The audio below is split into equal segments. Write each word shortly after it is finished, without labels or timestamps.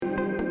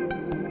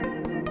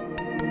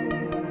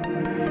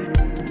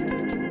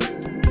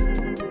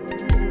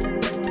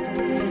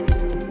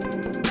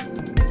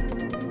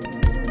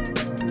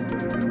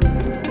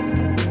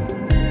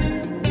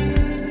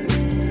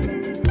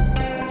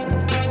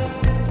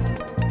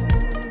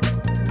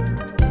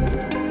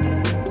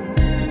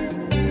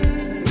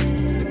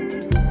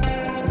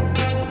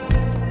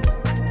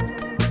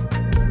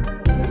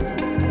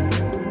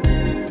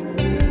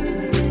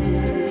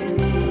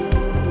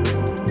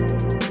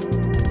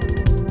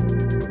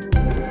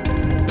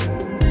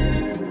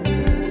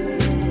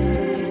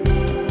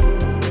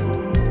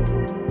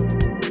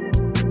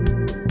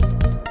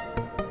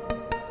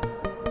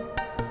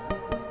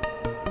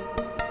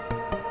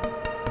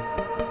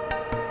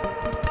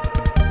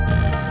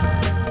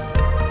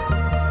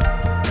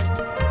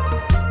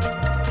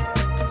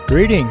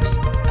Greetings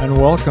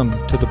and welcome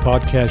to the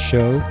podcast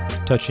show,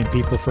 Touching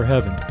People for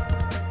Heaven.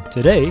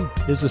 Today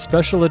is a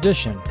special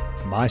edition,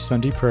 My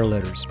Sunday Prayer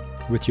Letters,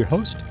 with your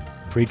host,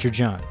 Preacher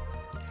John.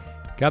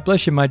 God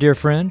bless you, my dear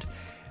friend.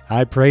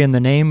 I pray in the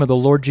name of the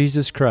Lord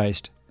Jesus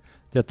Christ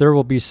that there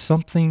will be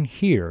something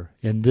here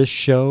in this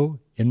show,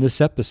 in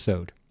this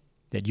episode,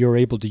 that you're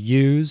able to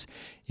use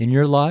in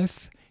your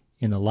life,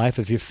 in the life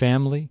of your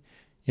family,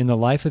 in the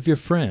life of your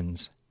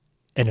friends,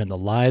 and in the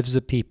lives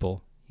of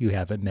people you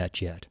haven't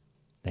met yet.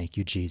 Thank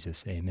you,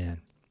 Jesus. Amen.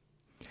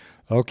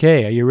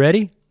 Okay, are you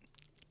ready?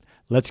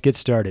 Let's get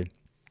started.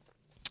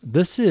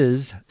 This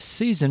is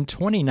season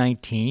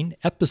 2019,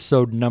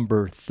 episode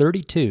number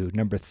 32,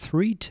 number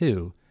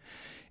 32,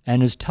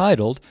 and is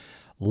titled,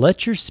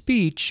 Let Your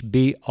Speech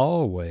Be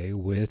Always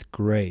with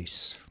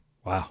Grace.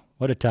 Wow,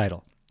 what a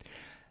title.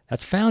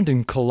 That's found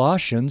in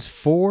Colossians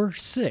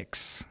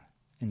 4:6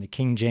 in the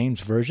King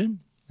James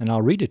Version, and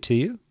I'll read it to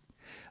you.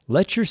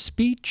 Let your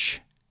speech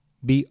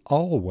be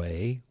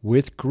always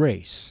with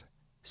grace,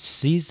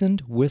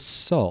 seasoned with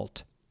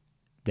salt,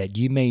 that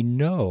you may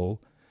know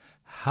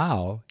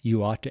how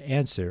you ought to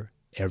answer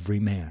every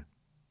man.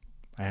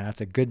 And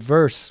that's a good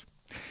verse.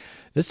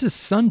 This is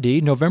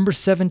Sunday, November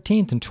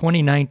 17th in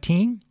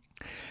 2019.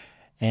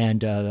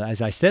 And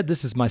as I said,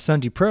 this is my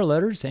Sunday prayer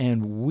letters,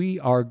 and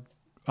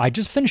I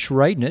just finished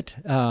writing it.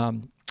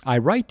 I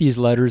write these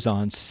letters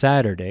on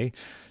Saturday.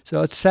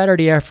 So it's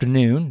Saturday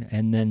afternoon,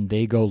 and then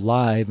they go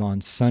live on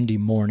Sunday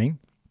morning.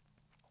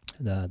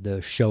 The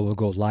show will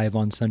go live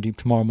on Sunday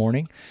tomorrow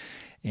morning.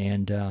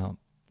 And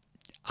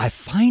I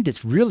find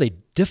it's really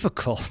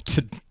difficult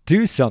to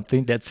do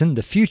something that's in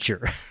the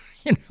future.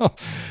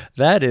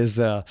 That is,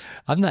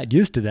 I'm not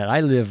used to that. I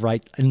live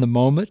right in the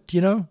moment,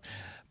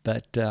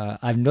 But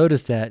I've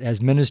noticed that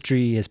as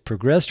ministry has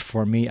progressed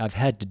for me, I've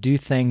had to do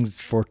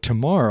things for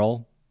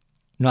tomorrow.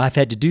 No, I've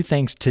had to do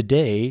things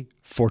today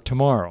for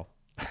tomorrow.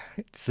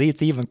 See,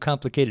 it's even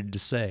complicated to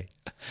say.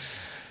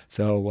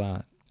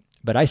 So,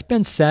 but I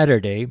spend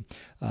Saturday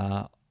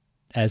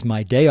as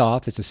my day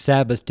off. It's a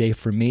Sabbath day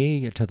for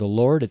me to the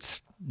Lord.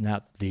 It's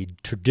not the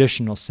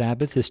traditional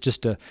Sabbath. It's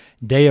just a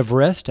day of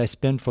rest I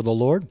spend for the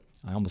Lord.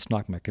 I almost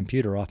knocked my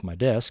computer off my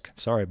desk.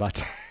 Sorry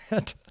about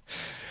that.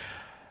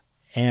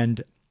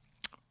 And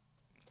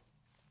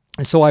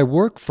so I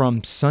work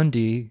from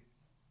Sunday,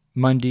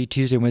 Monday,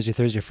 Tuesday, Wednesday,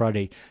 Thursday,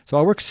 Friday. So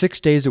I work 6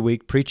 days a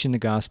week preaching the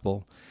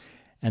gospel.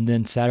 And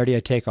then Saturday I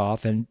take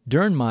off. And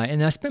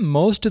I spend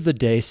most of the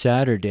day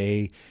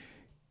Saturday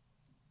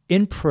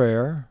in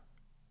prayer,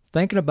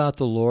 thinking about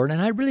the Lord. And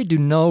I really do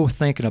no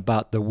thinking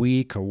about the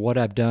week or what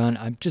I've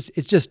done.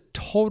 It's just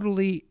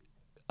totally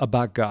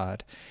about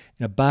God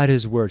and about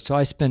His Word. So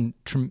I spend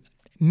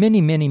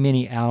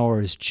many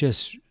hours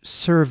just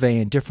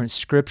surveying different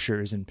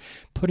scriptures and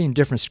putting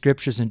different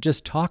scriptures and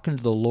just talking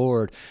to the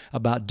Lord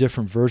about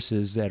different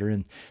verses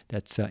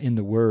that's in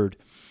the Word.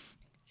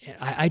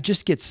 I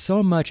just get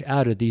so much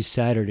out of these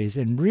Saturdays,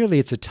 and really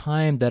it's a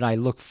time that I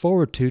look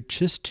forward to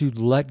just to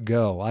let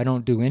go. I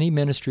don't do any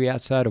ministry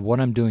outside of what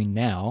I'm doing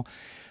now,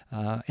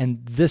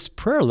 and this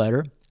prayer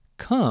letter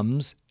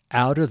comes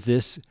out of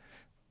this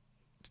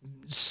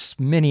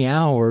many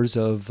hours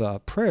of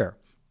prayer.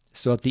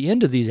 So at the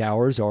end of these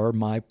hours are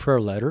my prayer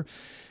letter,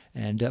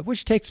 and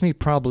which takes me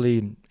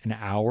probably an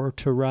hour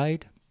to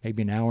write,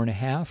 maybe an hour and a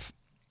half.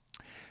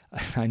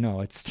 I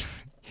know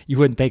you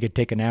wouldn't think it'd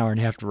take an hour and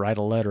a half to write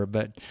a letter,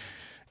 but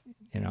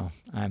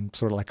I'm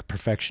sort of like a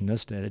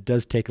perfectionist, and it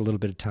does take a little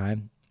bit of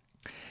time.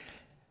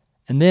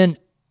 And then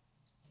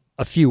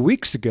a few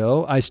weeks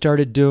ago, I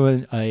started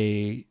doing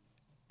a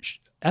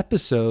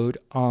episode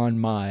on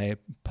my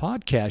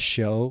podcast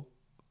show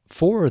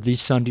for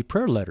these Sunday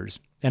prayer letters.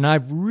 And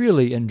I've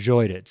really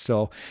enjoyed it.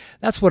 So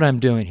that's what I'm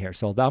doing here.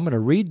 So I'm going to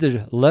read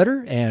the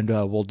letter, and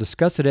we'll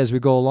discuss it as we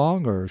go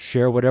along or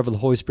share whatever the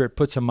Holy Spirit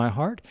puts in my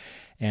heart,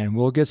 and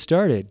we'll get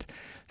started.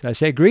 So I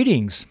say,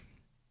 greetings.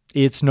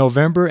 It's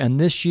November, and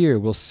this year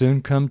will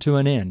soon come to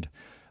an end,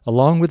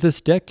 along with this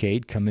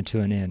decade coming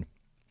to an end.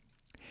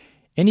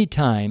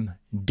 Anytime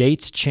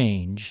dates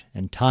change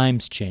and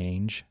times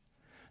change,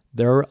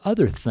 there are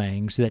other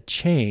things that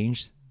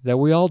change that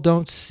we all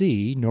don't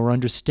see nor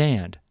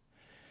understand.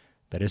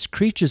 But as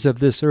creatures of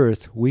this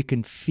earth, we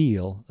can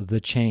feel the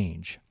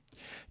change.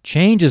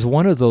 Change is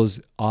one of those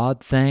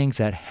odd things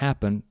that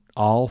happen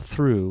all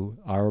through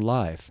our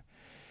life,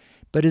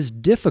 but it's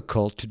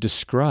difficult to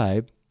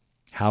describe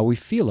how we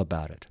feel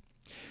about it.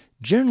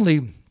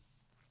 Generally,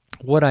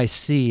 what I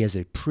see as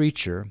a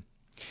preacher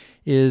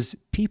is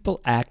people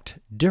act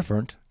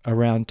different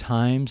around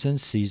times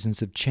and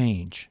seasons of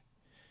change.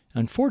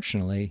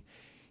 Unfortunately,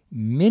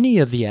 many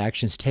of the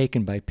actions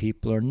taken by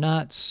people are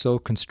not so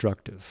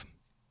constructive.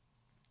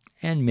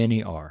 And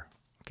many are,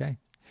 okay?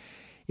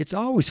 It's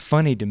always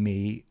funny to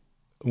me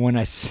when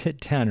I sit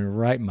down and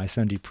write my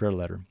Sunday prayer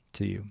letter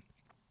to you.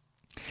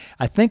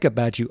 I think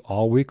about you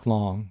all week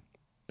long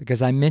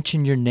because I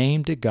mention your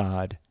name to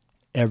God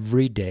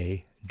every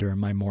day during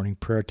my morning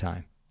prayer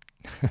time.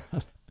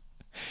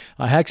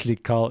 I actually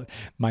call it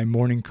my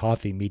morning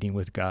coffee meeting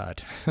with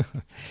God.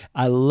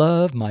 I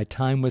love my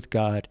time with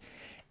God,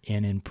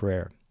 and in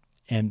prayer.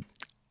 And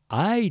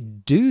I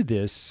do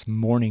this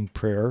morning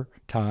prayer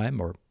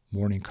time or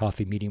morning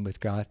coffee meeting with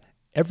God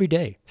every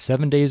day,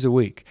 7 days a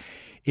week.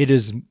 It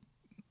is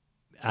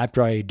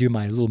after I do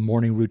my little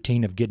morning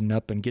routine of getting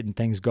up and getting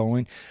things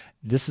going.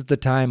 This is the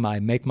time I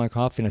make my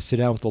coffee and I sit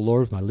down with the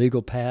Lord with my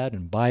legal pad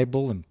and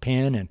Bible and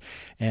pen,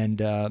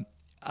 and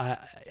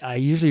I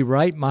usually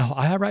write my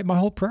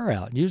whole prayer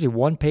out. Usually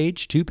 1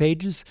 page, 2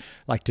 pages.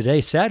 Like today,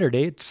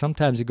 Saturday,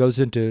 sometimes it goes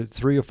into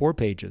 3 or 4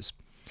 pages,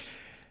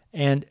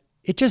 and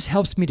it just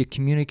helps me to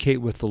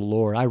communicate with the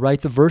Lord. I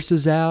write the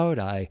verses out.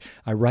 I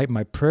write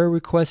my prayer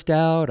request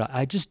out.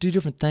 I just do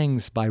different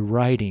things by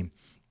writing.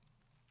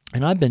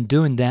 And I've been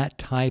doing that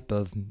type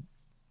of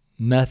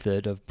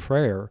method of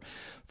prayer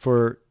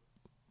for,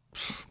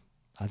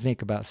 I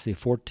think about,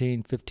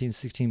 14, 15,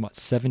 16,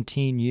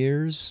 17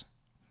 years?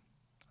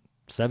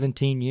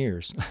 17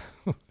 years.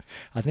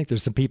 I think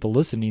there's some people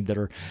listening that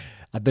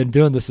I've been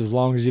doing this as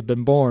long as you've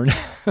been born.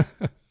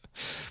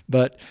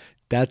 But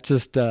that's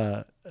just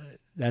the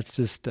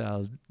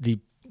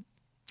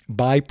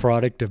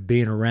byproduct of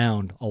being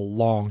around a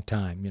long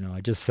time.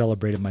 I just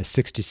celebrated my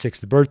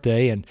 66th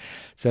birthday, and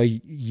so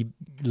you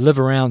live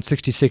around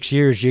 66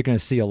 years, you're going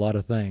to see a lot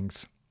of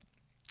things.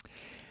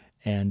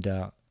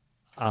 And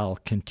I'll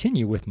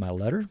continue with my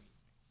letter.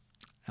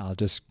 I'll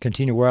just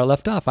continue where I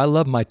left off. I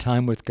love my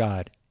time with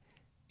God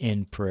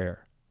in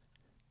prayer.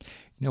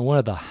 One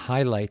of the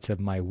highlights of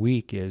my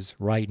week is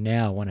right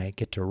now when I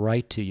get to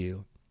write to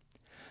you.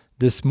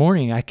 This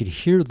morning I could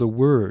hear the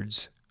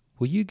words,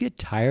 "Will you get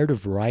tired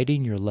of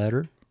writing your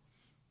letter?"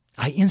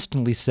 I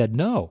instantly said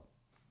no,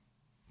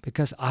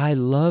 because I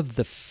love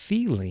the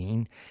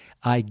feeling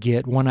I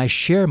get when I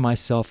share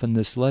myself in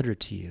this letter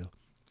to you.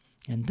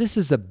 And this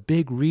is a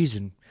big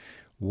reason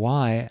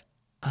why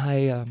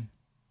I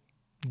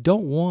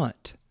don't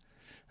want,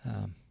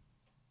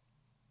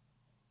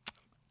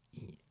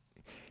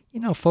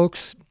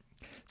 folks,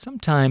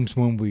 sometimes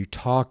when we're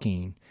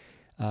talking,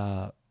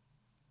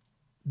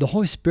 the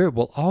Holy Spirit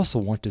will also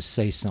want to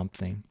say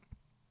something.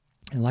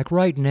 And like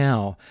right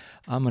now,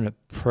 I'm going to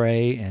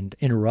pray and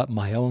interrupt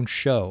my own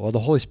show. Or the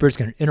Holy Spirit's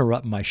going to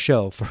interrupt my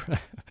show.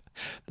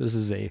 This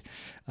is a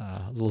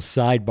little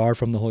sidebar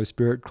from the Holy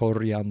Spirit.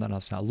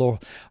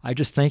 Lord, I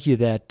just thank you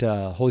that,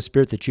 Holy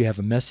Spirit, that you have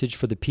a message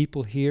for the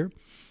people here.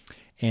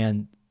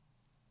 And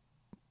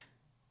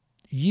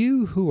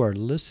you who are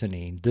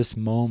listening this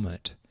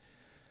moment,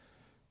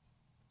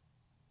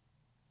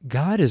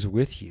 God is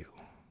with you.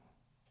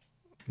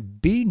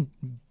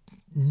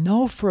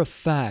 Know for a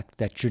fact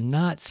that you're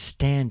not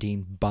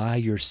standing by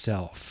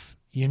yourself.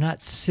 You're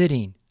not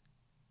sitting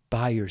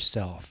by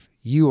yourself.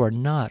 You are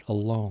not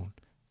alone.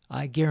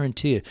 I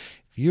guarantee it.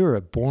 If you're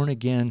a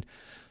born-again,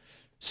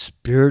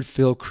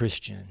 Spirit-filled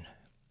Christian,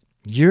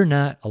 you're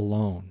not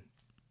alone.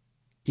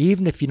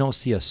 Even if you don't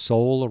see a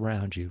soul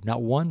around you,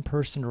 not one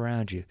person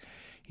around you,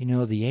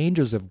 the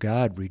angels of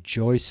God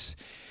rejoice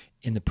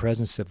in the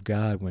presence of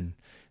God when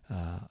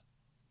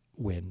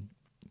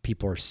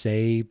people are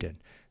saved, and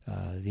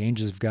the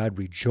angels of God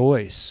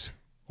rejoice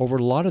over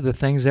a lot of the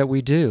things that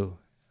we do.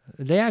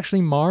 They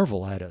actually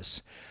marvel at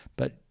us.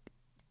 But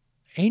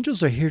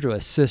angels are here to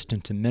assist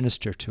and to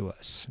minister to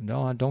us.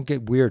 No, don't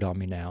get weird on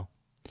me now.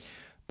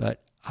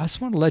 But I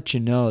just want to let you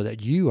know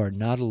that you are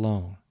not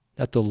alone,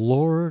 that the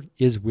Lord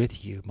is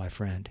with you, my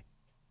friend.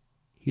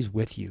 He's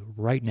with you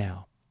right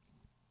now.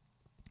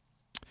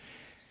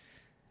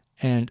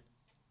 And,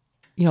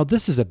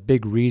 this is a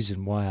big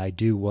reason why I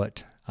do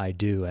what I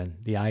do, and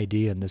the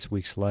idea in this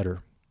week's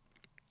letter.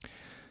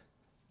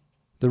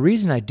 The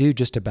reason I do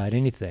just about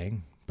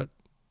anything, but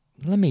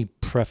let me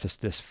preface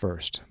this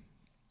first.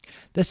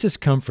 This has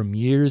come from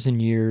years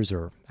and years,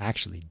 or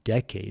actually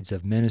decades,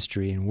 of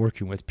ministry and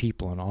working with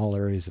people in all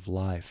areas of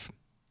life.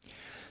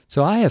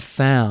 So I have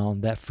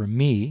found that for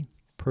me,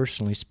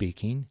 personally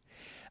speaking,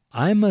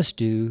 I must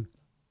do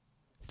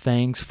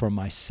things for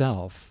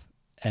myself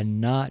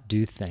and not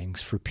do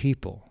things for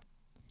people.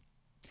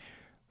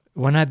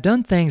 When I've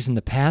done things in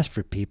the past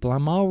for people,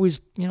 I'm always,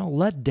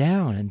 let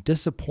down and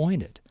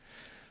disappointed.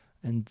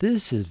 And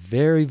this is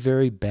very,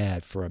 very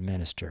bad for a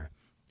minister.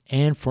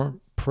 And for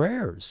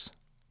prayers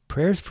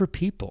for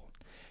people.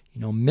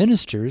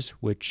 Ministers,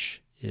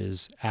 which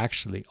is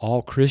actually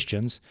all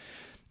Christians,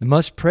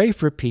 must pray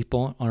for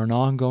people on an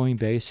ongoing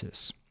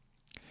basis.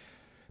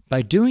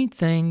 By doing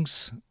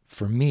things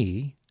for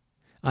me,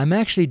 I'm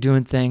actually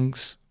doing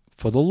things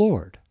for the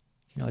Lord.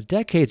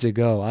 Decades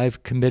ago,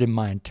 I've committed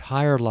my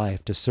entire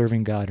life to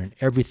serving God in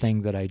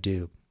everything that I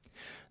do.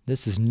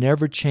 This has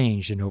never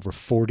changed in over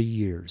 40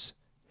 years.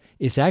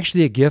 It's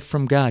actually a gift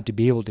from God to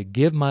be able to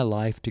give my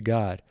life to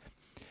God.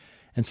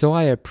 And so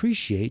I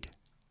appreciate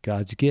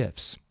God's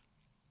gifts.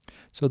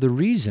 So the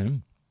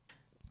reason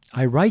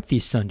I write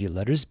these Sunday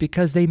letters is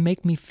because they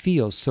make me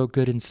feel so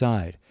good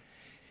inside.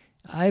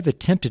 I've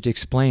attempted to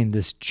explain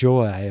this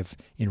joy I have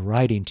in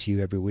writing to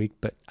you every week,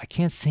 but I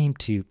can't seem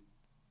to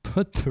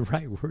put the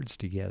right words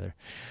together.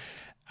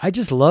 I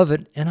just love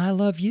it, and I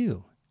love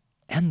you.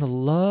 And the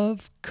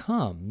love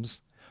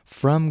comes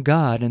from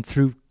God and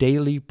through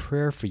daily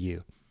prayer for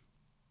you.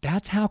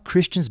 That's how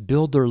Christians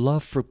build their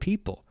love for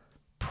people.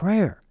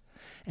 Prayer.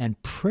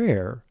 And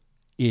prayer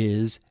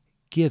is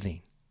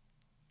giving.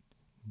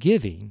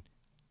 Giving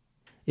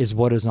is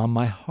what is on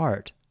my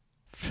heart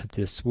for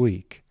this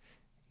week.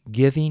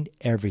 Giving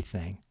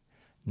everything,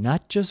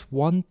 not just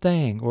one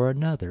thing or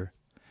another.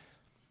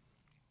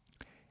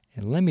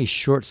 And let me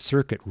short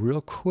circuit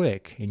real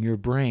quick in your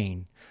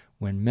brain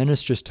when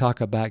ministers talk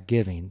about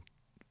giving.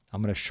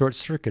 I'm going to short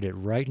circuit it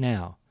right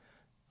now.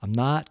 I'm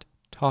not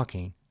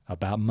talking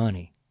about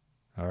money.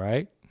 All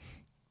right?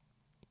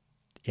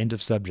 End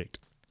of subject.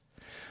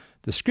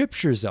 The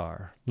scriptures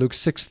are Luke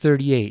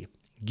 6:38,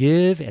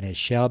 "Give, and it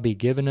shall be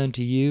given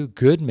unto you,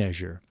 good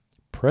measure,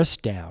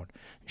 pressed down,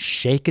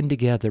 shaken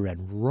together,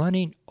 and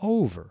running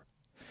over,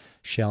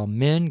 shall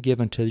men give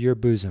unto your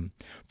bosom.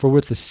 For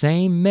with the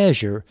same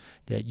measure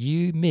that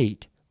you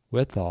meet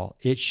withal,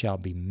 it shall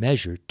be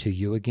measured to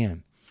you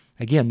again."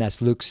 Again,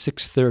 that's Luke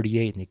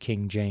 6:38 in the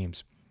King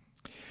James.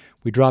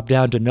 We drop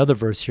down to another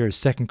verse here,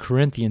 2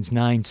 Corinthians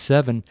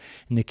 9:7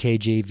 in the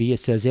KJV. It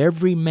says,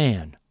 "Every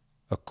man,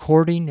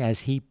 according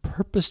as he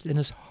purposed in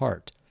his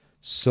heart,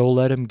 so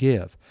let him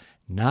give,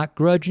 not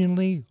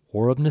grudgingly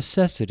or of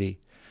necessity,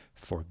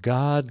 for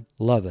God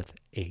loveth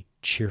a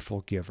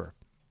cheerful giver."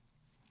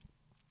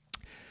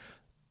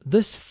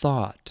 This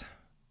thought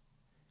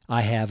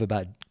I have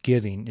about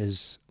giving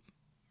is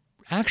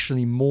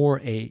actually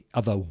more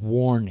of a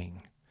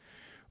warning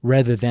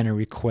rather than a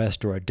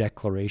request or a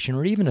declaration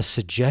or even a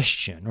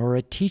suggestion or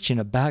a teaching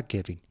about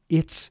giving.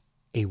 It's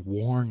a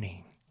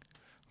warning.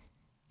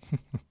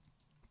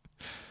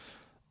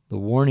 The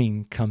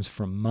warning comes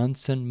from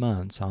months and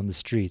months on the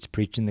streets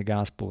preaching the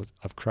gospel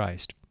of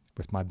Christ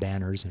with my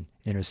banners and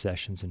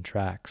intercessions and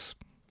tracts.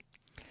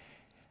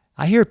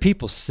 I hear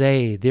people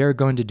say they're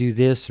going to do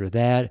this or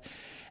that,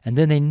 and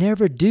then they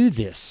never do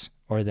this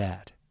or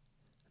that.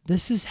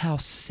 This is how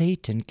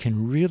Satan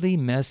can really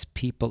mess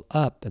people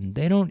up, and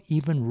they don't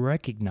even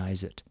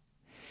recognize it.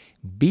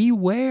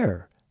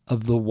 Beware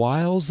of the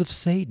wiles of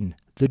Satan,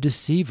 the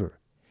deceiver.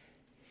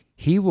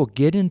 He will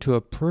get into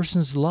a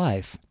person's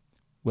life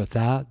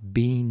without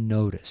being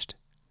noticed.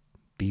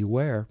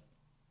 Beware.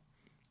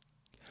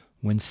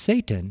 When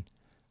Satan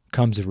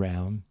comes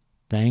around,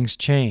 things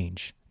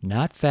change,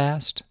 not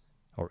fast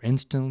or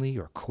instantly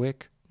or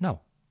quick.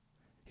 No.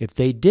 If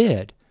they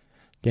did,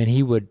 then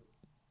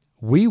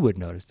we would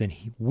notice.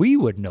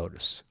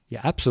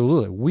 Yeah,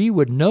 absolutely. We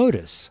would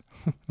notice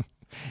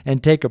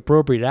and take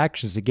appropriate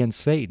actions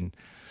against Satan.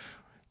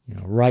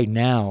 Right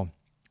now,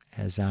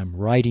 as I'm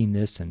writing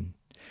this, and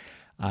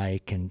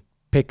I can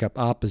pick up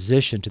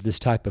opposition to this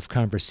type of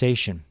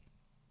conversation.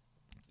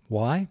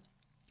 Why?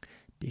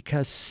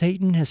 Because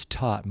Satan has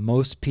taught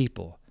most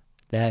people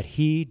that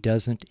he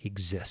doesn't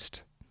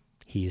exist.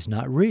 He is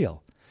not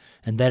real.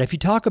 And that if you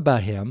talk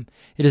about him,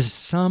 it is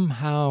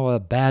somehow a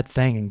bad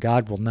thing and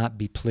God will not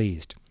be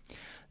pleased.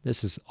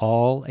 This is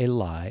all a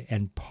lie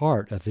and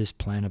part of his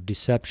plan of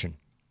deception.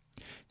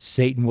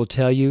 Satan will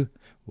tell you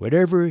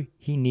whatever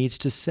he needs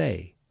to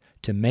say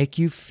to make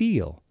you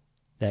feel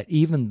that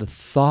even the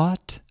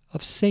thought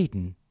of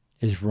Satan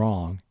is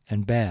wrong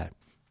and bad.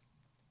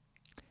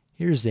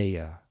 Here's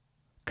a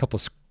couple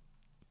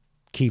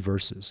key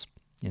verses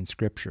in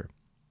Scripture.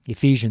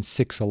 Ephesians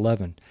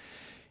 6:11.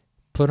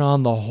 "Put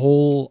on the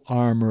whole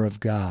armor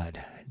of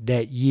God,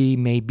 that ye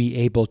may be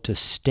able to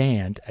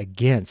stand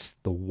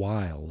against the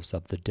wiles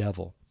of the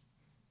devil."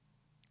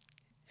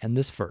 And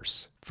this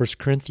verse, 1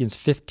 Corinthians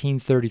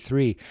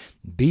 15:33,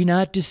 "Be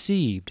not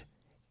deceived,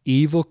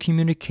 evil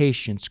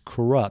communications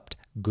corrupt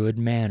good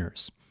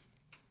manners."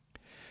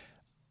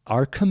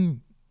 Our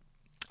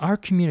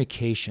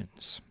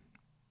communications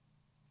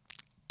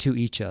to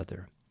each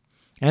other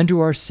and to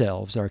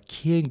ourselves are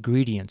key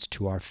ingredients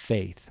to our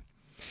faith.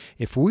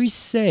 If we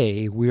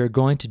say we are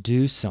going to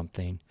do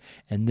something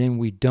and then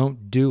we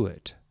don't do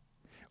it,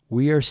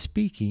 we are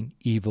speaking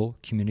evil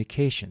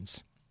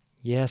communications.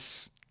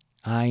 Yes,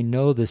 I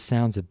know this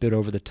sounds a bit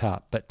over the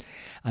top, but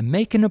I'm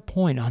making a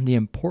point on the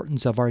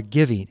importance of our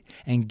giving,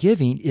 and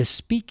giving is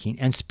speaking,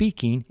 and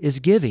speaking is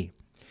giving.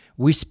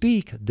 We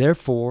speak,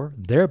 therefore,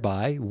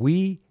 thereby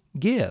we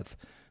give.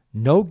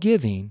 No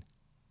giving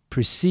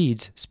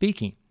precedes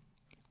speaking.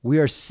 We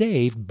are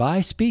saved by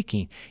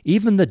speaking.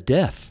 Even the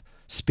deaf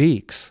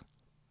speaks.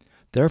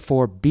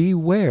 Therefore,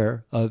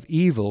 beware of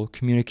evil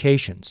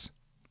communications.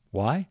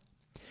 Why?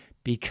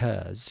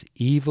 Because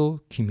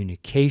evil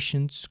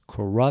communications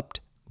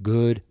corrupt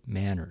good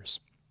manners.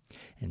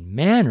 And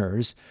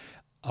manners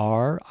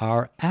are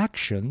our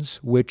actions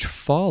which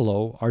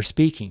follow our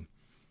speaking.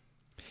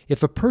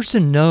 If a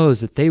person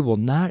knows that they will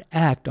not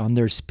act on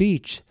their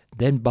speech,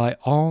 then by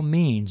all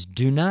means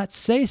do not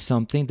say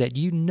something that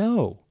you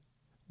know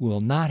will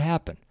not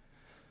happen.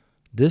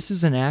 This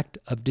is an act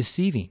of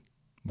deceiving.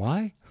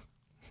 Why?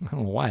 I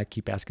don't know why I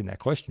keep asking that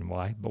question,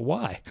 why, but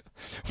why?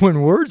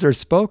 When words are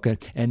spoken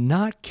and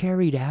not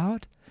carried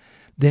out,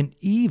 then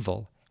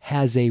evil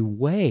has a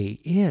way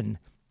in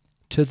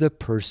to the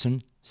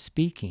person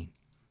speaking.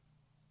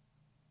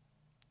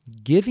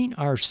 Giving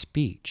our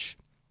speech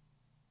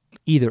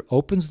either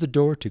opens the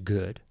door to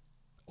good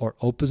or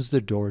opens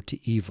the door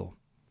to evil.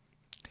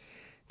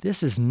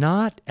 This is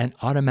not an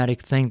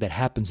automatic thing that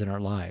happens in our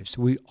lives.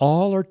 We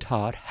all are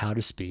taught how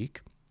to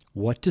speak,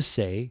 what to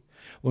say,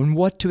 and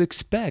what to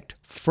expect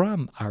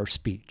from our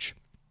speech.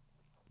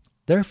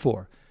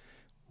 Therefore,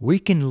 we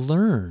can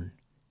learn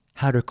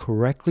how to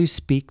correctly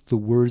speak the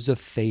words of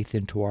faith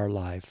into our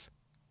life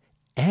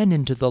and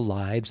into the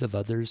lives of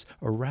others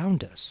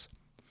around us.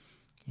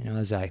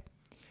 As I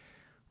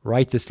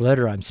write this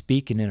letter, I'm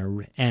speaking in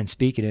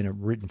a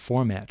written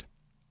format.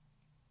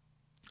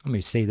 Let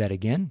me say that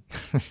again.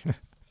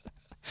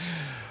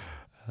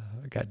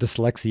 I got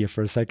dyslexia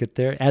for a second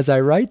there. As I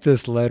write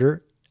this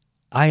letter,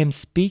 I am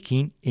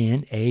speaking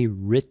in a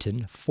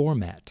written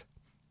format.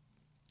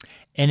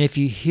 And if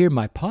you hear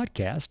my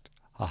podcast,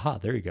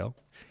 there you go,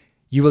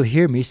 you will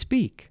hear me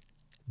speak.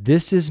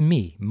 This is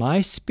me,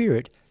 my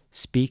spirit,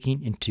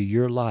 speaking into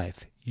your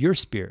life, your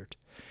spirit.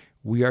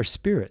 We are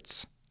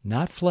spirits,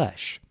 not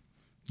flesh.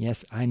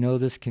 Yes, I know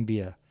this can be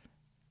a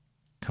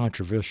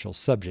controversial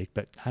subject,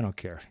 but I don't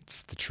care.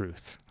 It's the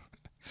truth.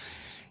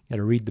 You got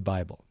to read the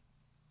Bible.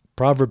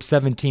 Proverbs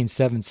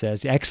 17:7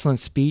 says, "Excellent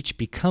speech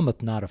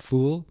becometh not a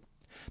fool,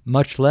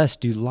 much less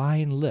do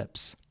lying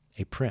lips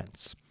a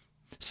prince."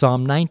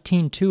 Psalm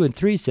 19:2 and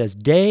 3 says,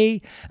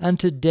 "Day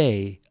unto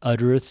day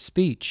uttereth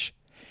speech,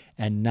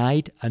 and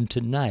night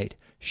unto night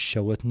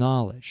showeth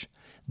knowledge.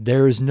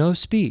 There is no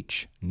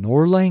speech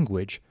nor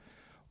language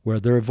where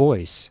their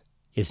voice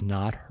is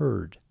not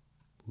heard."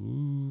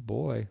 Ooh,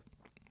 boy.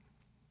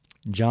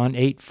 John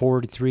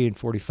 8:43 and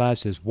 45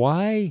 says,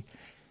 "Why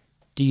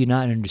do you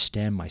not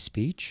understand my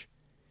speech?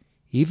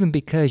 Even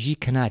because ye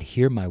cannot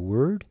hear my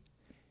word?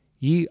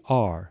 Ye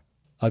are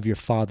of your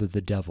father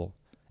the devil,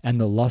 and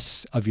the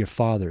lusts of your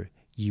father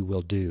ye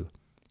will do.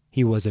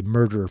 He was a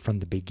murderer from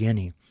the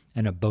beginning,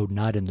 and abode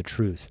not in the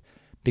truth,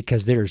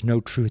 because there is no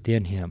truth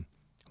in him.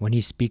 When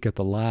he speaketh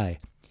a lie,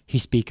 he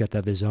speaketh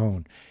of his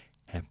own,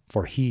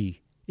 for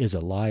he is a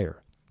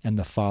liar, and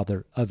the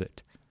father of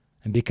it.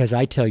 And because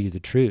I tell you the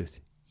truth,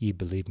 ye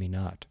believe me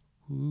not."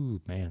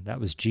 Ooh, man, that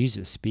was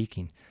Jesus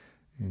speaking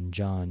in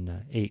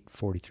John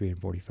 8:43 and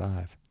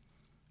 45.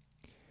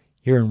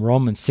 Here in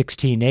Romans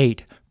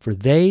 16:8, "For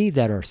they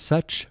that are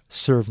such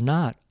serve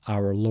not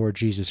our Lord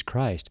Jesus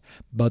Christ,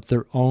 but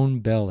their own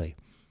belly,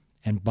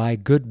 and by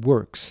good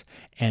works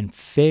and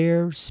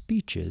fair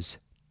speeches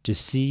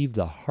deceive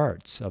the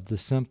hearts of the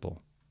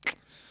simple."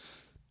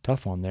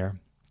 Tough one there.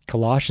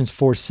 Colossians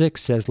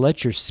 4:6 says,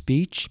 "Let your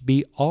speech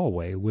be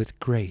always with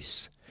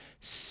grace,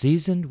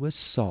 seasoned with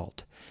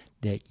salt,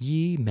 that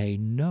ye may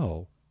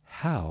know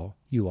how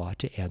you ought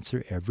to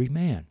answer every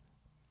man."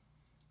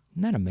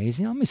 Isn't that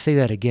amazing? Let me say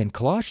that again.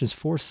 Colossians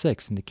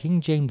 4:6 in the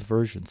King James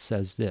Version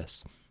says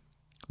this,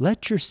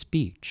 "Let your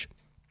speech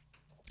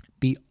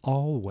be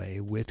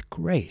always with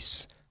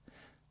grace,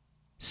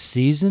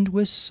 seasoned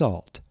with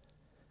salt,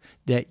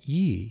 that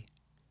ye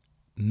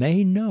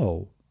may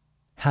know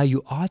how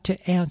you ought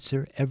to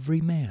answer every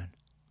man."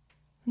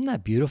 Isn't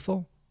that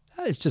beautiful?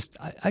 It's just,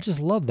 I just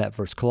love that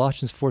verse,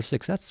 Colossians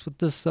 4:6. That's what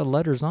this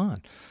letter's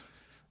on.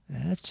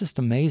 That's just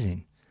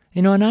amazing.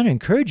 And I'd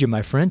encourage you,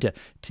 my friend,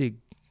 to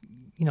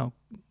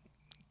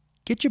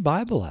get your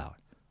Bible out.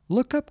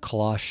 Look up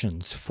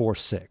Colossians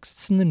 4:6.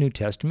 It's in the New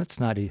Testament. It's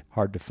not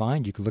hard to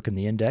find. You can look in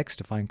the index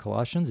to find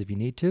Colossians if you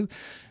need to.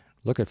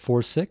 Look at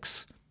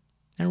 4:6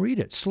 and read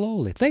it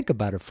slowly. Think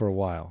about it for a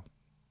while.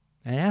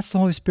 And ask the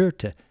Holy Spirit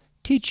to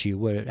teach you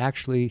what it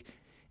actually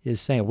is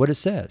saying, what it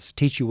says.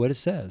 Teach you what it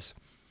says.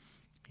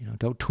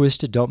 Don't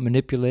twist it, don't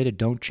manipulate it,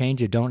 don't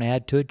change it, don't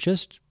add to it.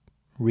 Just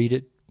read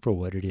it for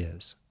what it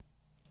is.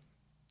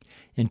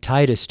 In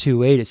Titus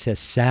 2:8 it says,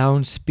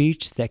 "Sound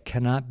speech that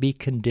cannot be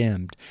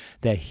condemned,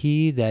 that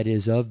he that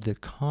is of the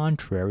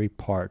contrary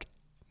part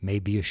may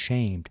be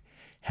ashamed,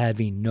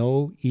 having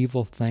no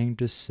evil thing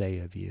to say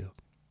of you."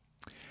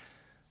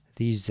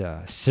 These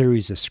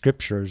series of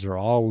scriptures are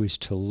always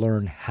to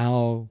learn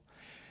how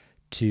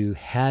to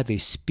have a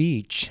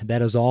speech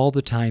that is all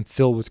the time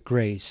filled with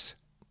grace,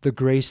 the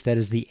grace that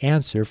is the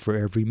answer for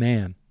every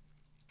man.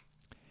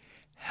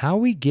 How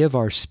we give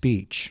our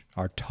speech,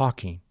 our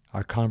talking,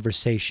 our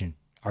conversation,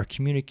 our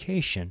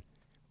communication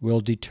will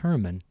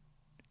determine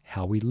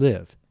how we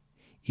live,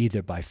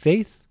 either by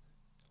faith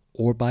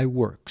or by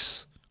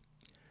works.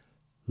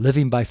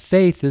 Living by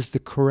faith is the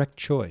correct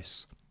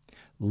choice.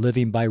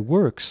 Living by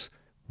works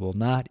will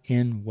not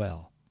end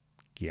well.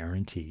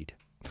 Guaranteed.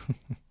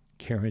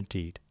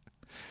 Guaranteed.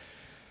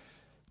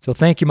 So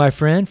thank you, my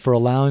friend, for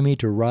allowing me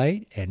to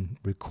write and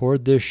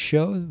record this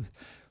show,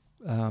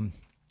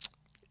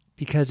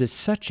 because it's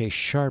such a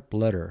sharp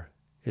letter.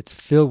 It's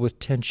filled with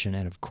tension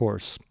and, of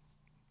course,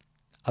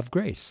 of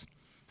grace.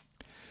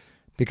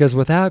 Because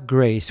without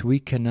grace, we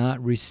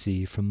cannot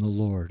receive from the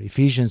Lord.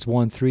 Ephesians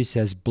 1:3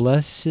 says,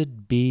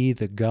 "Blessed be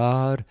the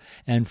God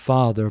and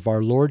Father of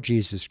our Lord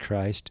Jesus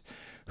Christ,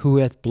 who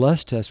hath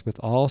blessed us with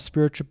all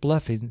spiritual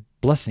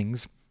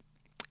blessings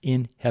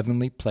in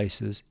heavenly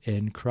places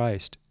in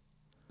Christ."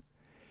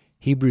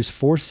 Hebrews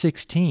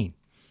 4:16,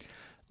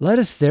 "Let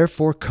us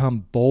therefore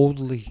come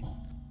boldly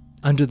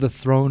unto the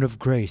throne of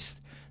grace,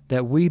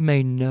 that we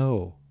may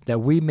know that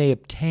we may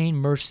obtain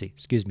mercy,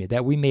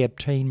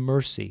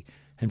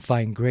 and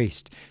find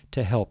grace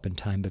to help in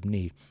time of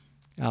need.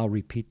 I'll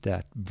repeat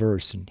that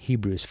verse in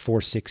Hebrews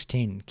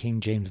 4:16, King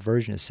James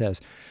Version. It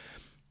says,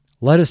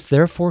 "Let us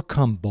therefore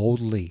come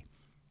boldly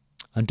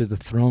unto the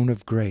throne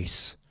of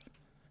grace,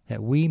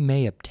 that we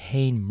may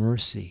obtain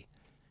mercy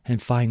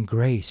and find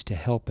grace to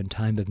help in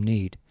time of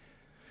need."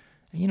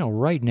 You know,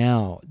 right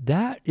now,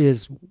 that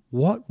is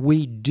what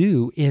we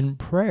do in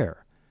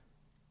prayer.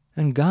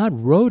 And God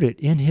wrote it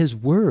in His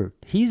Word.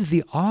 He's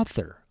the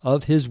author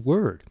of His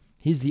Word.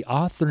 He's the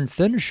author and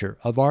finisher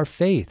of our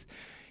faith.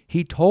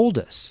 He told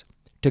us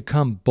to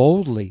come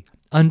boldly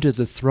unto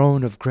the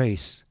throne of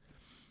grace,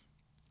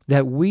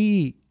 that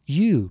we,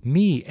 you,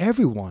 me,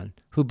 everyone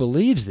who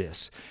believes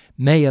this,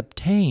 may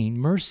obtain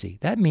mercy.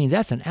 That means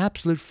that's an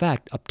absolute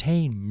fact,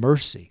 obtain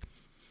mercy,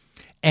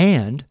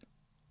 and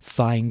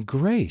find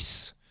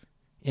grace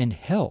in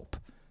help,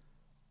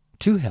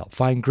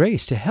 find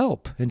grace to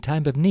help in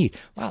time of need.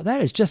 Wow,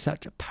 that is just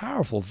such a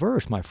powerful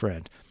verse, my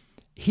friend.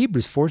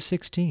 Hebrews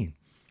 4:16.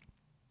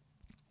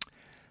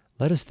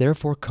 "Let us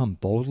therefore come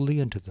boldly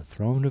unto the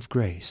throne of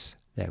grace,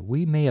 that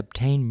we may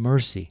obtain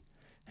mercy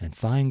and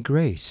find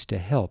grace to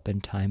help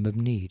in time of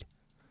need."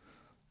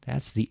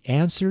 That's the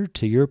answer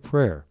to your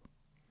prayer.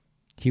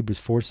 Hebrews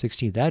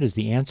 4:16, that is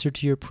the answer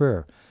to your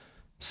prayer.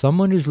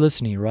 Someone who's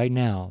listening right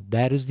now,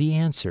 that is the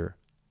answer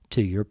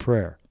to your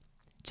prayer.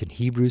 It's in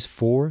Hebrews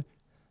 4,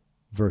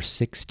 verse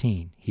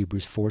 16.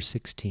 Hebrews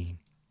 4:16.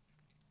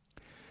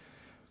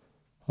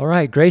 All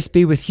right, grace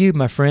be with you,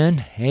 my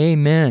friend.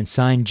 Amen.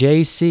 Signed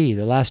JC.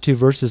 The last two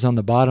verses on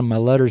the bottom of my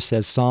letter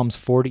says Psalm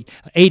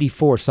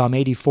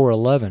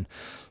 84:11.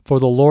 "For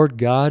the Lord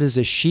God is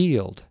a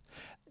shield.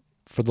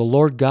 For the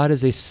Lord God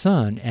is a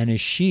sun and a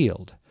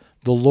shield.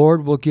 The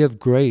Lord will give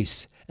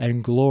grace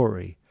and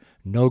glory.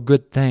 No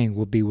good thing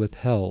will be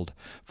withheld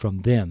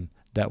from them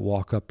that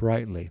walk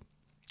uprightly."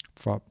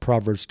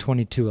 Proverbs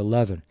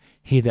 22:11.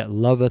 "He that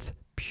loveth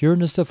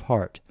pureness of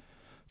heart,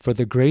 for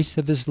the grace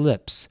of his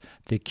lips,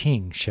 the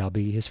king shall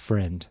be his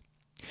friend."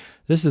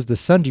 This is the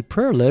Sunday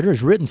Prayer Letter.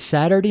 It's written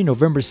Saturday,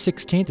 November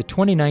 16th of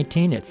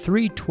 2019 at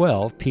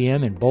 3:12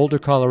 p.m. in Boulder,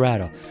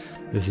 Colorado.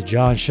 This is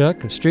John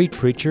Shuck, a street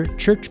preacher,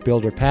 church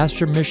builder,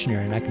 pastor,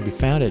 missionary, and I can be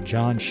found at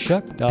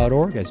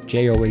johnshuck.org. That's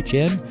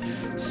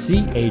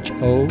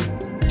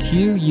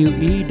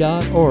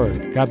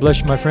JOHNCHOQUE.org. God bless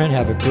you, my friend.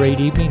 Have a great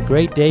evening,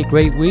 great day,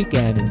 great week,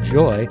 and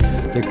enjoy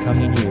the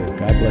coming year.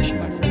 God bless you,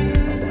 my friend.